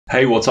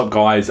Hey, what's up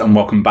guys, and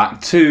welcome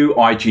back to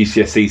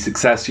IGCSE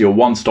Success, your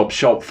one-stop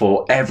shop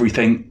for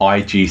everything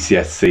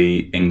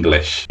IGCSE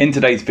English. In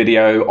today's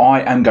video,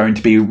 I am going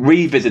to be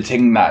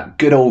revisiting that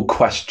good old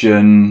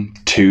question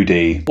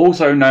 2D,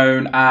 also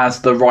known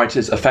as the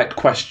writer's effect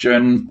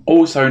question,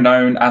 also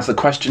known as the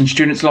question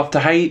students love to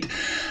hate,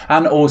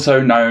 and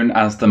also known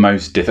as the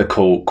most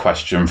difficult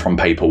question from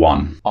paper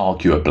 1,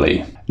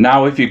 arguably.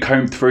 Now, if you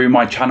comb through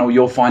my channel,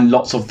 you'll find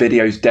lots of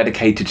videos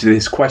dedicated to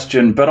this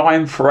question, but I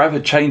am forever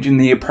changing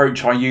the approach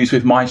I use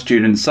with my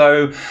students,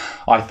 so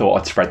I thought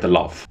I'd spread the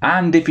love.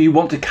 And if you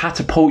want to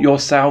catapult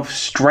yourself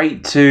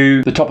straight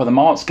to the top of the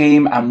mark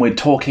scheme, and we're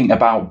talking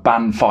about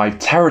Band 5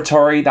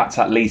 territory, that's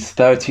at least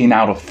 13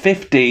 out of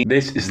 50,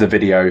 this is the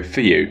video for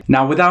you.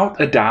 Now,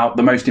 without a doubt,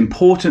 the most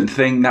important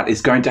thing that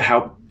is going to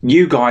help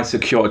you guys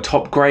secure a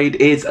top grade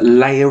is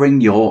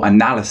layering your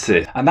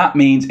analysis, and that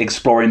means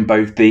exploring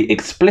both the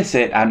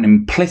explicit and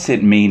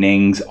implicit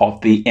meanings of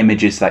the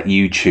images that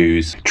you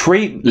choose.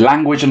 Treat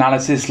language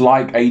analysis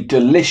like a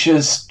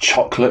delicious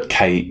chocolate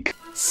cake.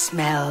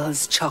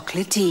 Smells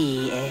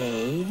chocolatey,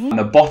 eh? And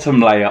the bottom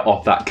layer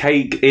of that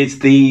cake is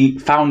the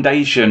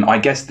foundation, I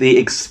guess the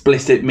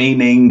explicit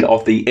meaning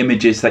of the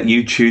images that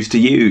you choose to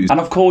use. And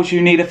of course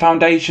you need a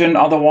foundation,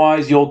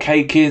 otherwise your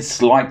cake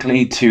is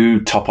likely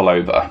to topple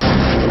over.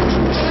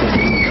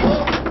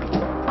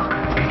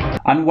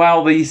 And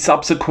well, the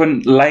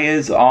subsequent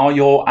layers are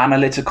your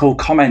analytical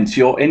comments,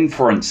 your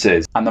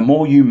inferences. And the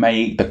more you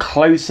make, the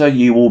closer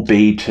you will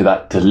be to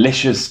that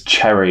delicious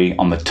cherry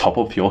on the top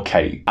of your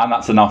cake. And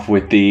that's enough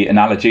with the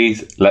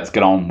analogies. Let's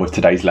get on with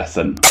today's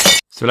lesson.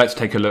 So let's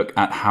take a look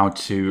at how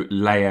to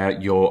layer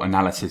your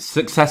analysis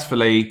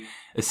successfully,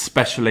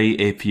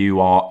 especially if you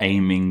are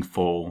aiming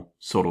for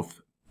sort of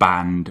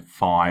Band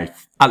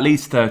 5, at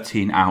least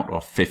 13 out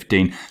of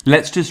 15.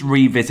 Let's just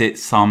revisit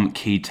some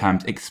key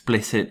terms,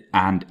 explicit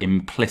and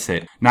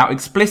implicit. Now,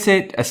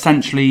 explicit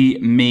essentially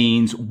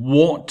means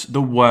what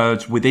the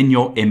words within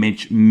your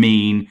image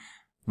mean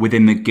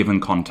within the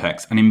given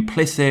context. And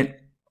implicit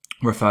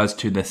refers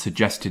to the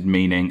suggested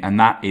meaning, and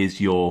that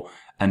is your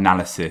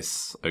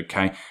analysis,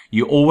 okay?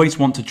 You always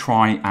want to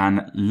try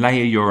and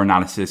layer your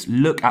analysis,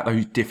 look at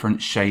those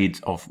different shades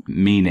of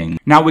meaning.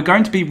 Now, we're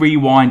going to be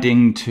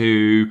rewinding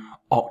to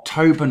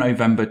October,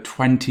 November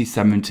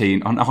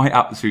 2017, and I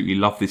absolutely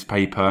love this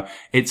paper.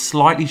 It's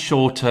slightly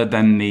shorter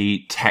than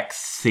the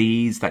text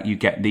Cs that you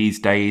get these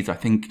days. I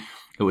think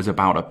it was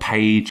about a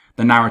page.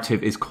 The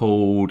narrative is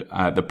called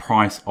The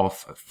Price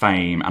of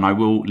Fame, and I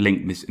will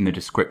link this in the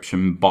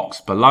description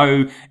box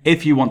below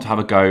if you want to have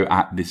a go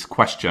at this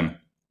question.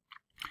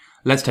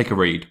 Let's take a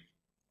read.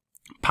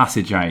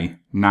 Passage A,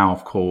 now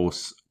of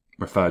course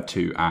referred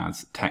to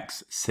as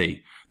text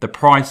C. The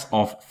Price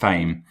of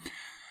Fame.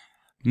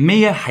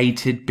 Mia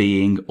hated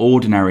being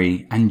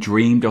ordinary and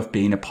dreamed of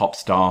being a pop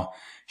star.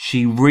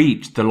 She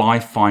reached the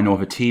live final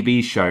of a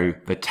TV show,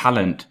 The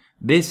Talent.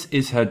 This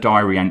is her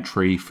diary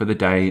entry for the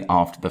day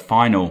after the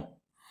final.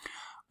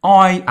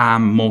 I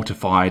am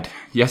mortified.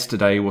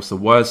 Yesterday was the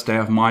worst day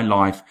of my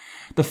life.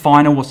 The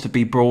final was to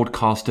be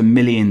broadcast to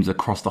millions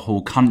across the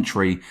whole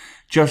country.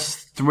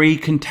 Just 3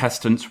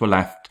 contestants were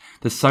left.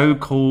 The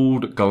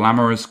so-called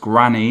glamorous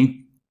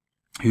granny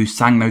who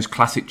sang those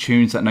classic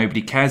tunes that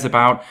nobody cares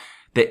about,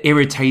 the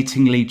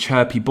irritatingly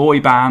chirpy boy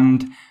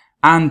band,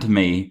 and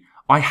me.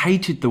 I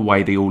hated the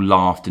way they all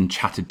laughed and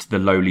chatted to the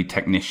lowly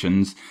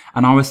technicians,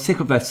 and I was sick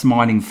of their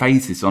smiling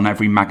faces on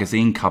every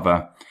magazine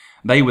cover.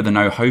 They were the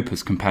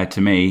no-hopers compared to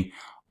me.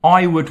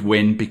 I would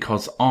win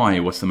because I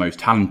was the most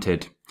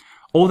talented.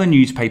 All the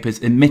newspapers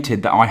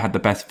admitted that I had the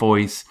best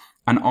voice,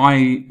 and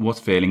I was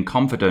feeling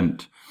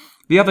confident.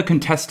 The other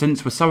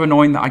contestants were so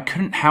annoying that I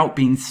couldn't help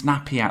being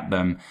snappy at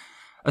them.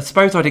 I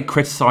suppose I did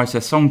criticise their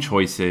song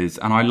choices,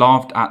 and I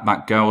laughed at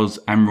that girl's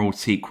emerald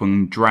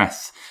sequin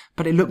dress,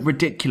 but it looked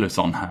ridiculous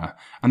on her,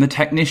 and the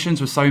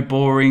technicians were so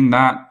boring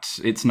that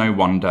it's no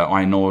wonder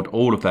I ignored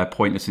all of their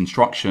pointless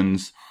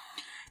instructions.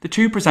 The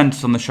 2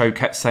 presenters on the show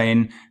kept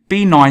saying,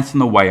 "Be nice on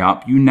the way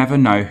up, you never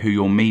know who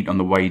you'll meet on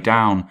the way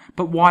down,"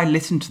 but why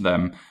listen to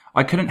them?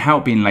 I couldn't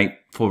help being late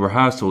for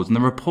rehearsals, and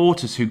the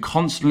reporters who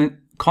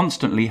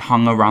constantly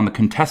hung around the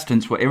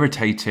contestants were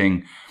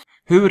irritating.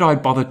 Who would I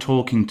bother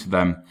talking to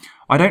them?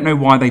 I don't know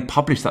why they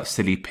published that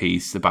silly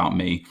piece about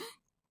me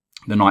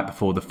the night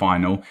before the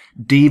final.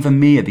 Diva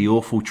Mia, the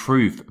awful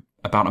truth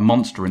about a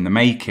monster in the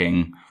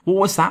making. What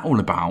was that all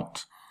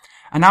about?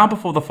 An hour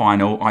before the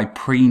final, I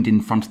preened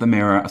in front of the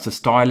mirror as the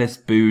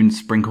stylist Boone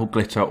sprinkled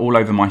glitter all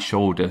over my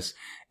shoulders.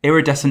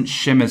 Iridescent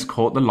shimmers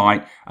caught the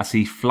light as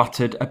he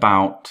fluttered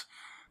about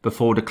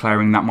before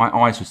declaring that my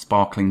eyes were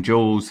sparkling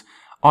jewels.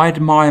 I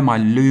admire my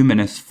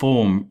luminous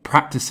form,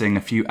 practicing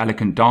a few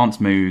elegant dance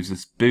moves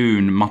as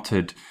Boone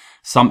muttered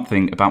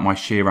something about my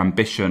sheer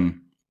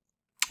ambition.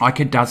 I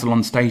could dazzle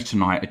on stage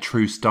tonight, a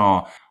true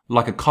star.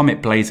 Like a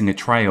comet blazing a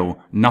trail,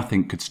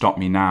 nothing could stop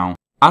me now.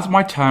 As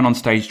my turn on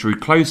stage drew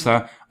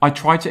closer, I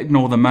tried to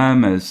ignore the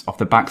murmurs of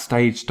the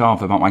backstage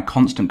staff about my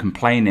constant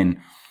complaining,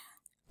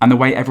 and the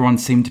way everyone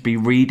seemed to be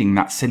reading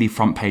that silly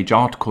front page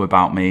article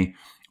about me.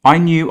 I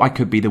knew I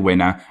could be the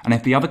winner, and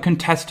if the other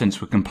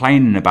contestants were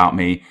complaining about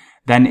me,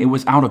 then it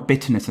was out of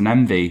bitterness and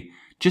envy.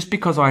 Just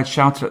because I had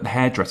shouted at the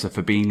hairdresser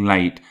for being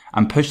late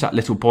and pushed that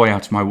little boy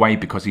out of my way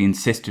because he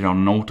insisted on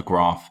an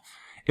autograph.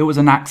 It was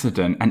an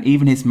accident, and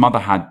even his mother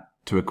had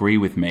to agree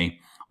with me.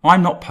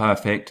 I'm not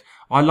perfect.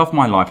 I love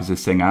my life as a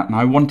singer, and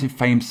I wanted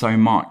fame so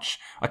much.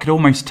 I could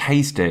almost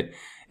taste it.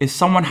 If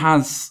someone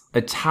has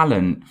a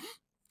talent,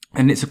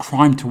 then it's a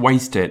crime to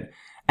waste it.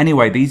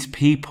 Anyway, these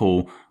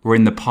people were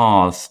in the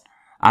past,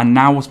 and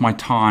now was my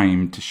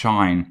time to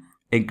shine.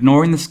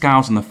 Ignoring the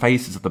scowls on the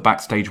faces of the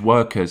backstage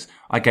workers,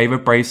 I gave a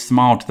brave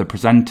smile to the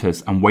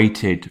presenters and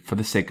waited for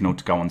the signal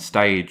to go on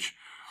stage.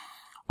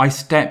 I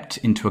stepped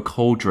into a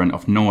cauldron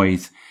of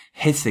noise,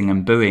 hissing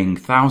and booing.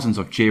 Thousands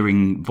of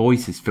jeering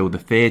voices filled the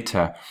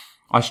theatre.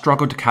 I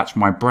struggled to catch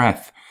my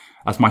breath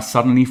as my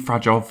suddenly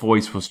fragile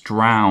voice was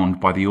drowned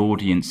by the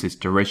audience's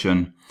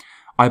derision.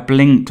 I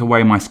blinked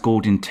away my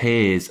scalding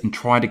tears and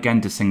tried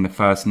again to sing the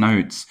first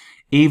notes.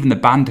 Even the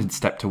band had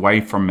stepped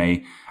away from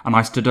me, and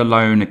I stood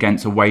alone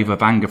against a wave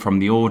of anger from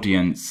the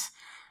audience.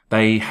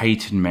 They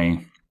hated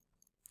me.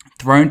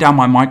 Throwing down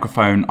my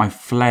microphone, I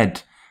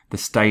fled the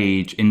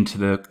stage into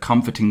the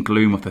comforting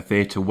gloom of the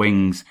theatre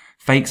wings.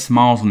 Fake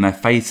smiles on their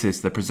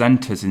faces, the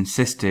presenters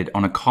insisted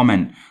on a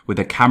comment with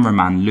a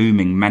cameraman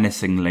looming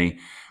menacingly,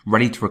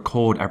 ready to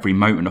record every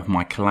moment of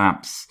my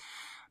collapse.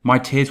 My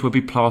tears would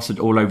be plastered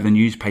all over the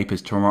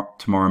newspapers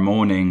tomorrow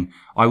morning.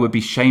 I would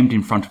be shamed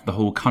in front of the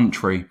whole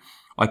country.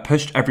 I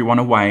pushed everyone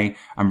away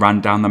and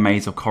ran down the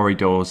maze of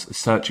corridors,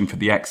 searching for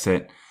the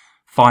exit.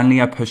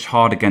 Finally, I pushed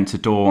hard against a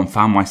door and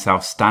found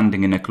myself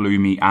standing in a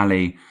gloomy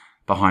alley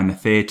behind the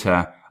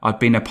theatre. I'd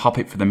been a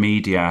puppet for the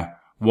media.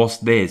 Was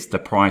this the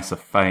price of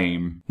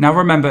fame? Now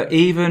remember,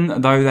 even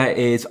though there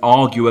is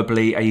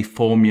arguably a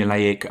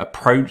formulaic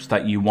approach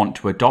that you want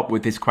to adopt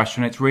with this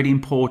question, it's really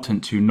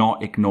important to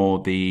not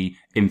ignore the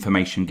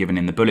information given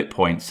in the bullet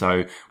points.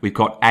 So we've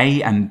got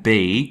A and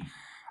B,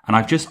 and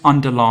I've just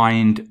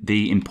underlined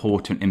the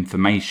important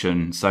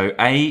information. So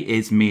A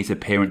is Mia's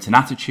appearance and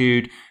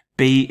attitude.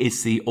 B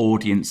is the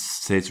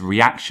audience's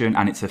reaction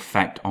and its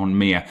effect on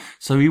Mia.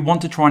 So we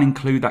want to try and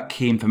include that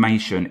key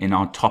information in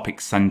our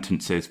topic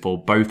sentences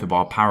for both of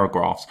our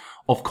paragraphs.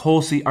 Of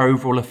course, the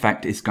overall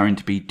effect is going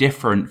to be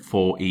different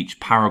for each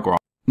paragraph.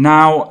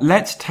 Now,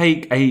 let's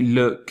take a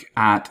look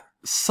at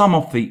some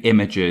of the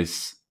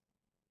images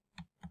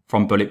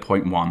from bullet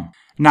point 1.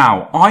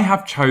 Now, I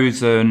have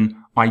chosen,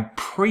 I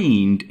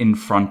preened in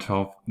front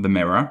of the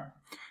mirror,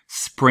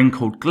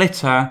 sprinkled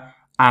glitter,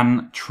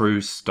 and true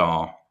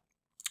star.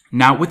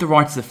 Now, with the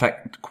writer's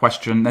effect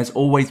question, there's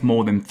always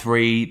more than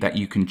 3 that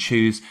you can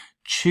choose.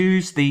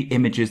 Choose the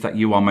images that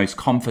you are most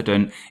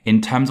confident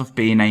in terms of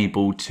being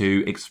able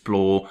to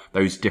explore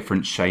those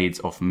different shades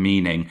of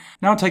meaning.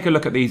 Now, take a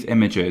look at these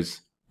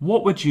images.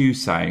 What would you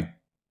say?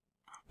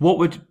 What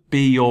would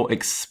be your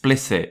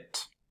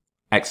explicit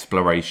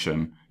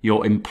exploration,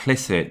 your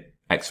implicit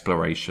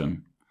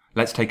exploration?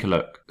 Let's take a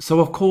look. So,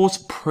 of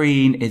course,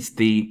 preen is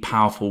the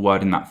powerful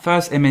word in that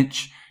first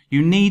image.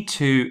 You need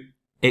to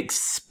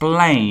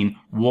explain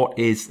what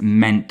is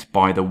meant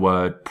by the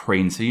word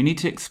preen. So you need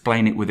to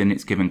explain it within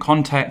its given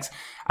context.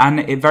 And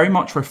it very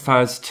much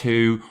refers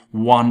to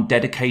one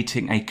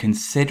dedicating a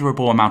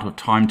considerable amount of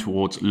time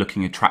towards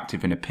looking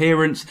attractive in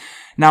appearance.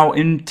 Now,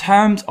 in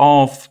terms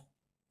of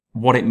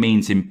what it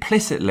means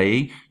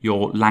implicitly,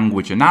 your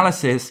language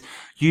analysis,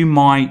 you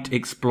might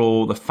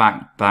explore the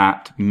fact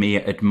that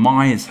Mia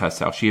admires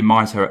herself. She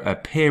admires her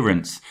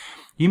appearance.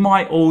 You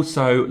might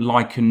also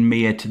liken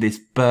Mia to this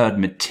bird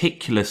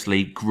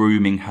meticulously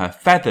grooming her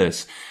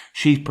feathers.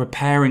 She's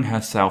preparing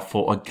herself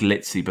for a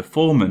glitzy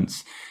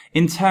performance.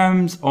 In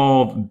terms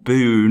of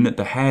Boone,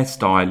 the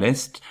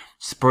hairstylist,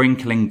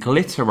 sprinkling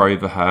glitter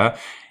over her,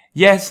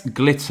 yes,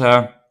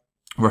 glitter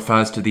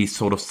refers to these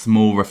sort of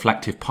small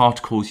reflective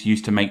particles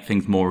used to make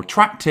things more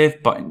attractive,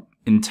 but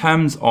in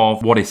terms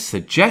of what is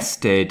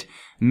suggested,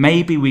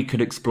 maybe we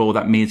could explore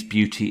that Mia's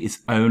beauty is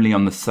only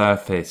on the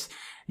surface.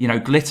 You know,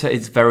 glitter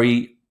is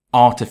very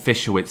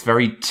artificial. It's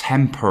very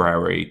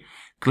temporary.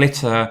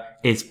 Glitter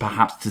is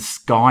perhaps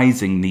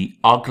disguising the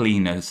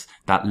ugliness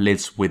that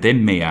lives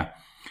within Mia.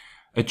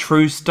 A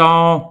true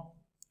star,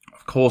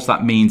 of course,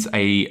 that means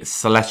a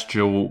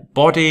celestial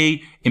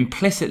body.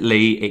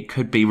 Implicitly, it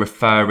could be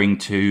referring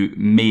to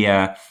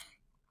Mia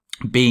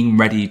being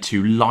ready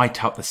to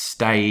light up the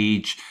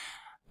stage,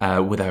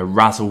 with her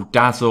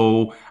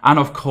razzle-dazzle, and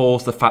of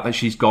course the fact that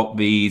she's got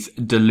these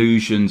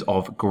delusions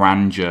of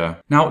grandeur.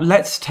 Now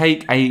let's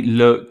take a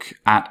look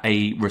at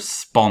a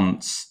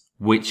response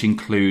which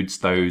includes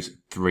those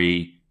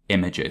 3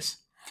 images.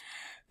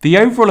 The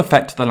overall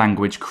effect of the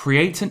language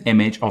creates an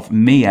image of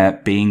Mia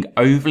being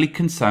overly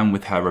concerned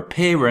with her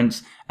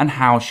appearance and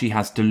how she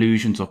has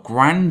delusions of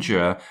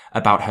grandeur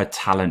about her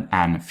talent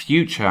and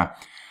future.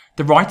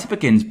 The writer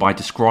begins by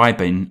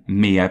describing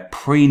Mia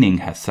preening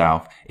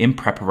herself in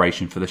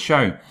preparation for the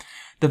show.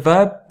 The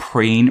verb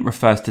preen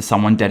refers to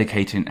someone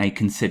dedicating a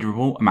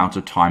considerable amount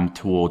of time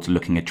towards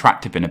looking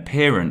attractive in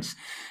appearance.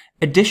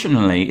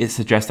 Additionally, it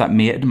suggests that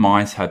Mia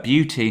admires her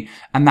beauty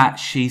and that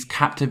she's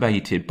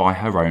captivated by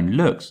her own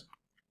looks.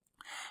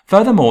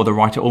 Furthermore, the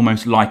writer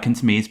almost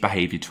likens Mia's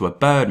behaviour to a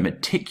bird,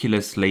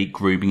 meticulously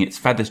grooming its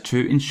feathers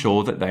to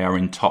ensure that they are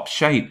in top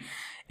shape,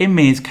 in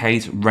Mia's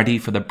case, ready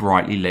for the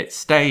brightly lit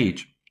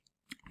stage.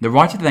 The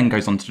writer then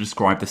goes on to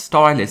describe the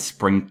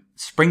stylist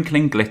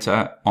sprinkling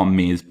glitter on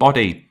Mia's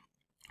body.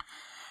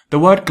 The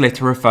word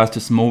glitter refers to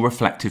small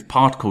reflective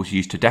particles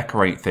used to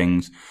decorate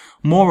things.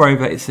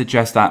 Moreover, it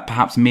suggests that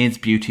perhaps Mia's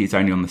beauty is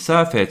only on the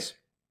surface,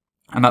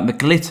 and that the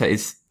glitter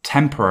is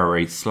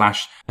temporary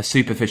 / a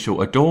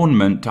superficial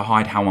adornment to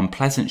hide how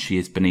unpleasant she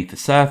is beneath the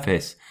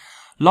surface.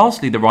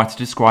 Lastly, the writer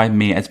described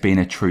Mia as being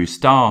a true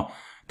star.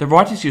 The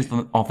writer's use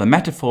of the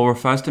metaphor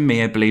refers to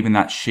Mia believing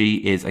that she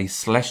is a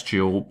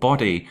celestial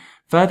body.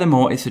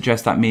 Furthermore, it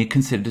suggests that Mia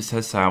considers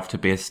herself to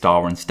be a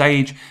star on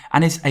stage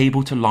and is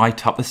able to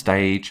light up the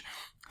stage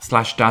 /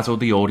 dazzle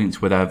the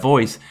audience with her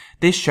voice.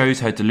 This shows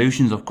her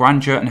delusions of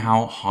grandeur and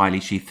how highly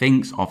she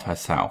thinks of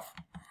herself.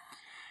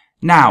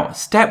 Now,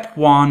 step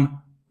 1.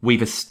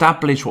 We've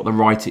established what the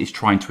writer is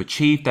trying to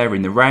achieve there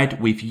in the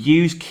red. We've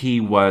used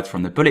keywords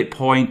from the bullet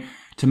point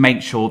to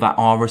make sure that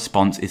our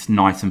response is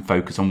nice and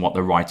focused on what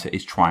the writer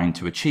is trying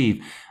to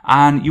achieve.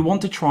 And you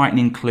want to try and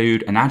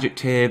include an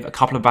adjective, a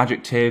couple of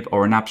adjectives,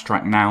 or an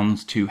abstract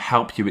nouns to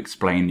help you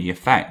explain the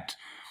effect.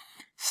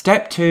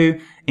 Step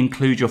 2,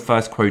 include your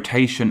first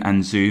quotation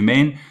and zoom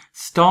in.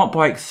 Start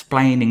by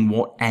explaining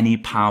what any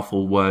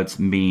powerful words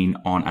mean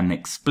on an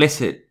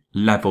explicit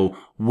level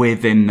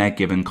within their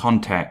given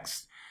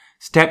context.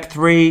 Step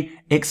 3,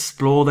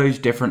 explore those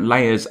different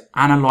layers,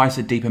 analyze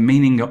the deeper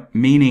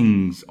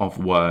meanings of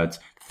words.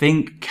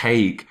 Think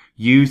cake,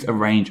 use a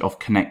range of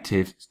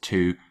connectives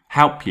to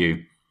help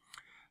you.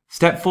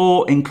 Step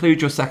 4, include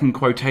your second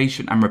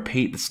quotation and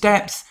repeat the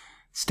steps.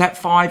 Step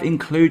 5,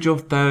 include your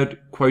third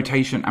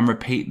quotation and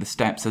repeat the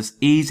steps. As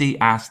easy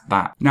as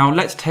that. Now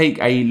let's take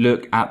a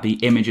look at the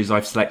images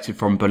I've selected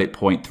from bullet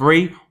point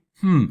 3.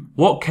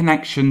 What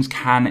connections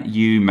can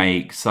you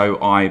make? So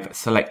I've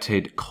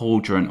selected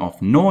cauldron of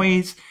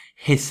noise,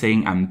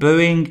 hissing and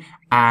booing,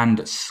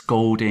 and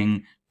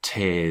scalding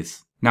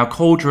tears. Now,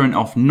 cauldron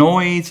of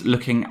noise,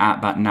 looking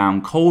at that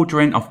noun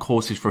cauldron, of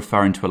course, is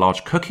referring to a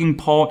large cooking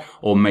pot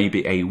or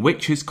maybe a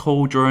witch's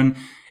cauldron.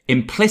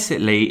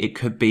 Implicitly, it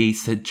could be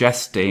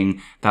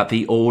suggesting that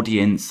the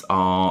audience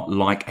are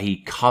like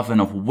a coven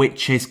of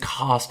witches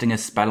casting a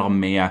spell on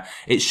Mia.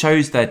 It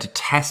shows their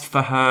detest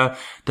for her.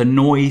 The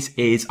noise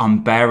is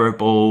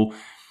unbearable.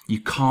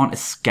 You can't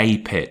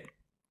escape it.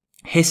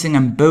 Hissing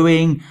and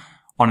booing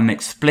on an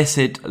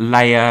explicit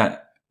layer,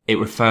 it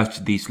refers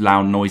to these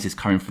loud noises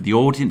coming from the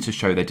audience to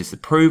show their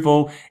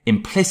disapproval.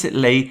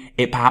 Implicitly,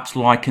 it perhaps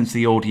likens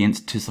the audience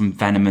to some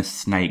venomous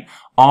snake.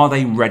 Are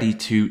they ready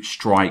to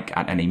strike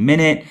at any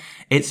minute?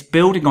 It's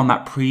building on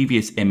that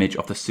previous image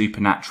of the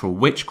supernatural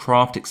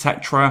witchcraft,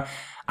 etc.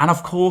 And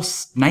of course,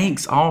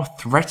 snakes are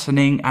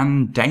threatening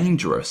and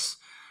dangerous.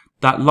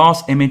 That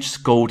last image,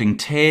 scalding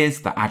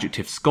tears, the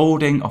adjective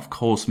scalding, of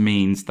course,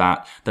 means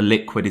that the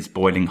liquid is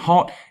boiling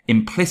hot.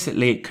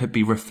 Implicitly, it could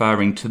be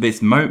referring to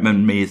this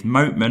moment, Mia's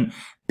moment,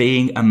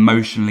 being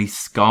emotionally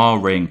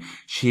scarring.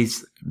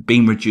 She's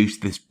been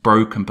reduced to this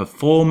broken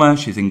performer.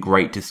 She's in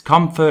great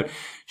discomfort.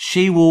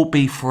 She will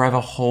be forever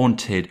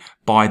haunted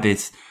by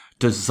this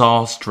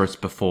disastrous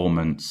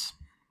performance.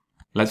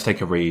 Let's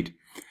take a read.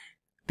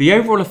 The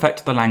overall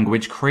effect of the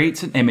language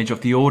creates an image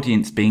of the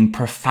audience being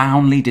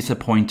profoundly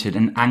disappointed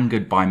and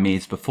angered by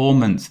Mia's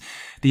performance.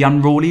 The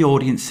unruly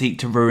audience seek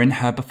to ruin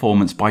her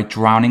performance by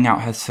drowning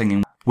out her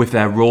singing with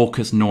their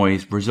raucous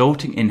noise,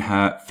 resulting in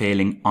her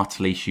feeling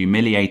utterly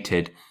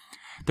humiliated.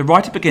 The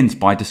writer begins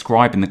by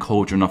describing the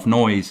cauldron of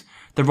noise.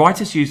 The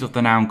writer's use of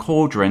the noun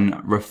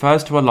cauldron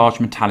refers to a large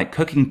metallic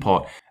cooking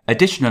pot.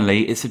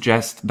 Additionally, it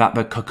suggests that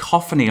the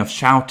cacophony of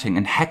shouting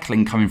and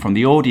heckling coming from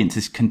the audience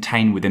is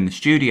contained within the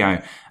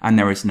studio, and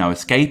there is no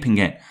escaping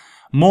it.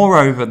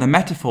 Moreover, the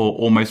metaphor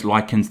almost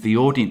likens the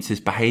audience's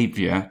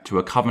behaviour to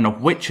a coven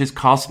of witches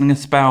casting a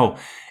spell.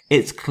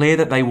 It's clear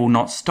that they will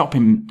not stop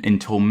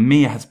until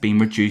Mia has been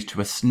reduced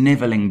to a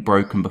snivelling,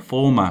 broken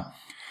performer.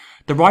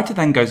 The writer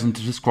then goes on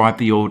to describe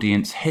the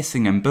audience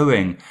hissing and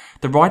booing.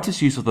 The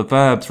writer's use of the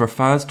verbs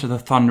refers to the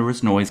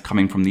thunderous noise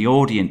coming from the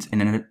audience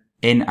in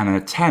an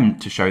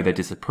attempt to show their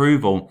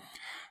disapproval.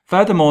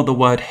 Furthermore, the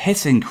word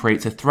hissing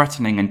creates a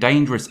threatening and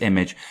dangerous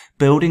image,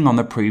 building on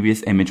the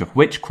previous image of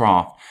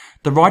witchcraft.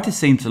 The writer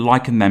seems to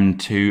liken them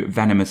to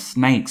venomous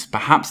snakes.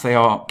 Perhaps they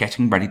are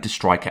getting ready to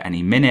strike at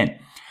any minute.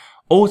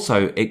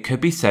 Also, it could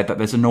be said that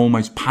there's an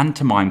almost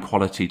pantomime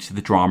quality to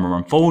the drama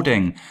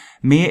unfolding.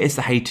 Mia is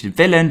the hated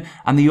villain,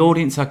 and the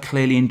audience are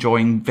clearly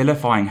enjoying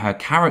vilifying her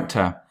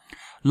character.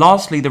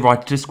 Lastly, the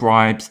writer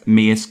describes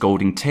Mia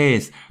scalding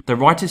tears. The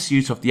writer's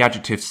use of the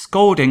adjective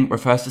scalding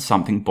refers to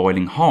something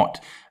boiling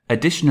hot.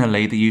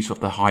 Additionally, the use of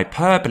the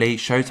hyperbole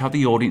shows how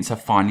the audience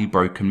have finally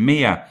broken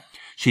Mia.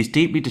 She's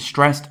deeply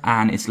distressed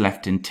and is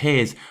left in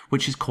tears,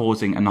 which is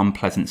causing an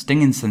unpleasant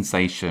stinging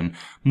sensation.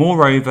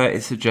 Moreover,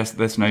 it suggests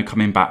there's no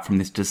coming back from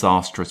this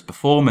disastrous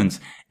performance.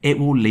 It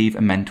will leave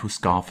a mental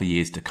scar for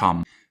years to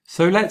come.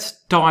 So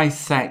let's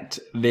dissect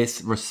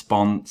this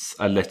response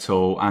a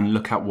little and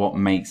look at what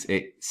makes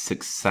it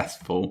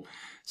successful.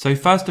 So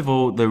first of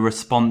all, the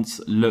response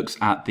looks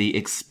at the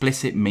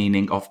explicit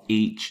meaning of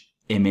each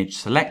image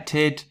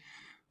selected.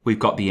 We've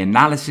got the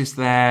analysis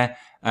there.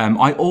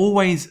 I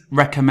always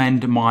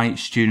recommend my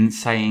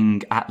students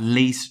saying at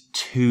least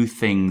 2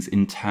 things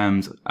in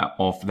terms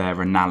of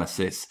their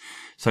analysis.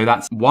 So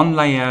that's 1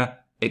 layer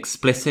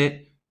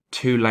explicit,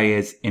 2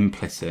 layers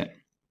implicit.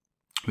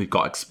 We've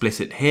got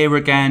explicit here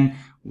again.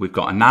 We've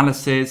got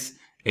analysis,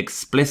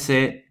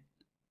 explicit,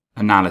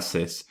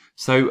 analysis.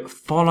 So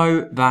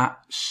follow that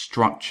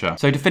structure.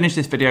 So to finish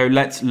this video,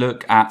 let's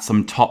look at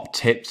some top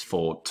tips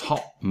for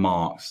top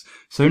marks.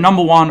 So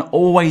number 1,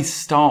 always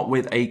start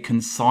with a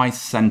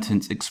concise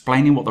sentence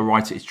explaining what the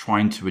writer is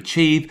trying to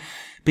achieve.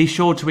 Be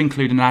sure to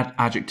include an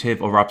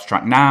adjective or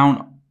abstract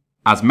noun.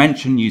 As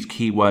mentioned, use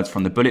keywords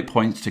from the bullet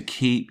points to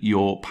keep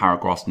your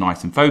paragraphs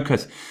nice and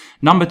focused.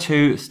 Number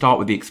 2, start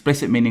with the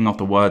explicit meaning of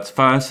the words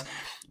first.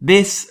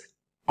 This,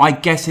 I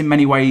guess, in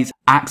many ways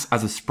acts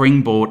as a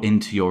springboard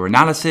into your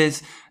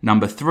analysis.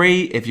 Number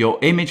 3, if your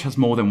image has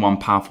more than 1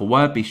 powerful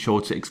word, be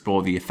sure to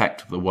explore the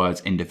effect of the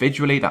words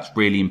individually. That's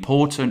really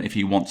important if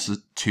you want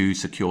to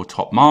secure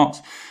top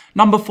marks.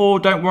 Number 4,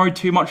 don't worry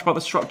too much about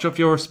the structure of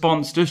your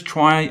response. Just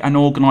try and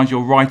organize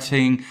your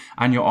writing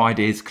and your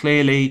ideas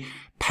clearly.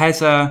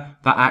 PESA,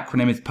 that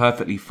acronym, is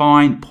perfectly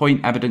fine.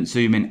 Point, evidence,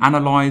 zoom in,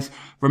 analyze.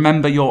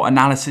 Remember, your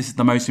analysis is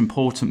the most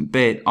important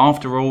bit.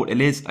 After all,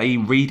 it is a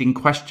reading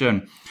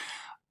question.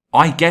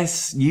 I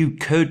guess you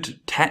could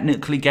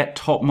technically get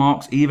top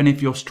marks even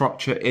if your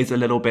structure is a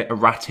little bit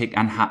erratic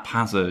and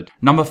haphazard.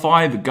 Number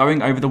 5,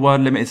 going over the word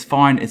limit is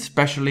fine,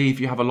 especially if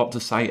you have a lot to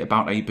say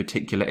about a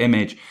particular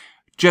image.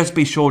 Just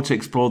be sure to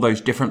explore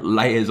those different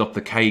layers of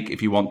the cake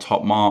if you want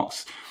top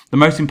marks. The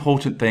most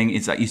important thing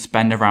is that you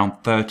spend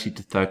around 30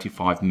 to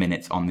 35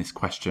 minutes on this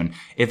question.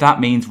 If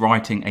that means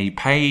writing a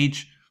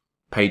page,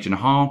 page and a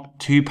half,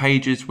 2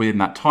 pages within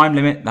that time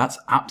limit, that's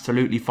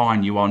absolutely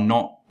fine. You are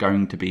not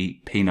going to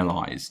be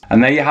penalized.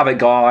 And there you have it,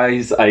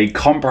 guys, a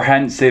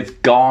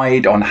comprehensive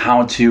guide on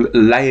how to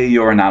layer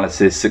your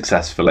analysis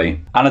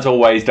successfully. And as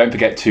always, don't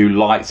forget to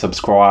like,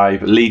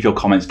 subscribe, leave your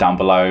comments down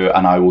below,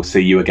 and I will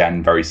see you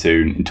again very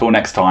soon. Until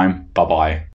next time, bye bye.